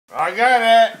I got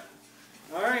it.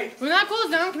 Alright. When that cools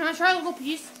down, can I try a little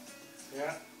piece?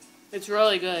 Yeah. It's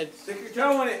really good. Stick your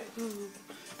toe in it.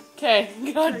 Okay,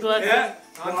 God bless Yeah.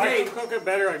 Well, I can cook it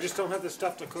better. I just don't have the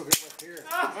stuff to cook it with here.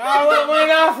 Oh, it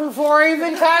went off before I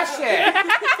even touched it.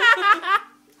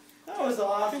 That was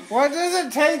awesome. What does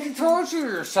it take to torture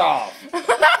yourself?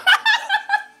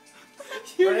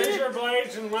 Razor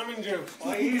blades and lemon juice.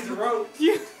 Well, you used the rope.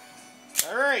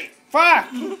 Alright,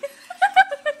 fuck!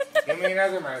 Give me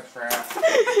another mousetrap.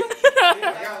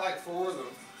 I got like 4 of them.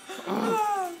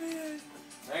 Oh, man.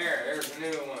 There's a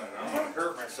new one. I'm gonna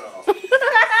hurt myself. I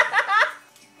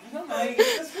don't know how you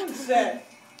get this one set.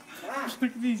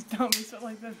 Look at these dummies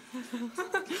like this.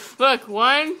 Look,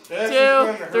 1, This is 2,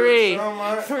 gonna hurt 3. so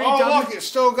much. 3 Oh, dummies. look, it's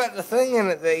still got the thing in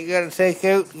it that you gotta take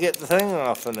out to get the thing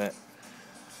off in it.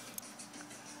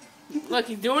 Look,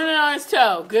 he's doing it on his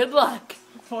toe. Good luck.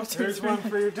 Here's one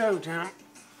for your toe, Tom.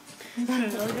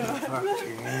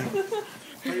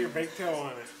 Put your big toe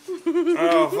on it.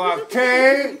 Oh, fuck,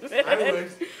 Tate! I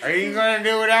would. Are you gonna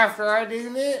do it after I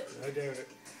do it? I do it.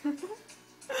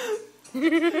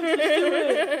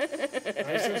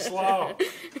 Nice and slow.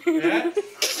 Yeah? Make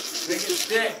it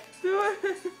stick. Do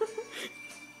it.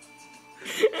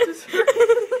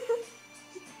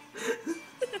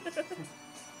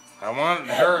 I want it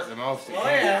to hurt the most it Oh,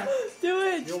 can. yeah. Do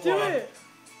it. You'll Do walk. it.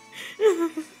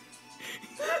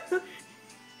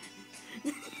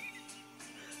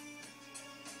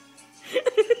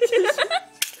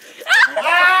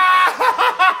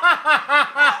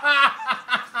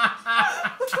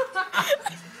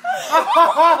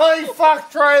 Holy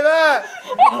fuck, try that!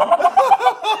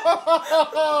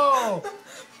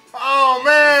 Oh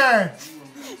man!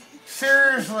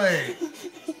 Seriously!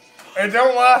 It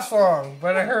don't last long,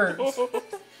 but it hurts.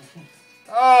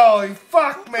 Holy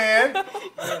fuck, man! Take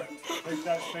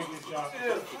that biggest shot.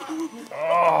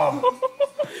 Oh,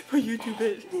 For YouTube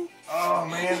it. oh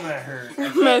man, that hurt.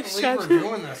 I Max can't believe we're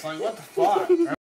doing this. Like, what the fuck?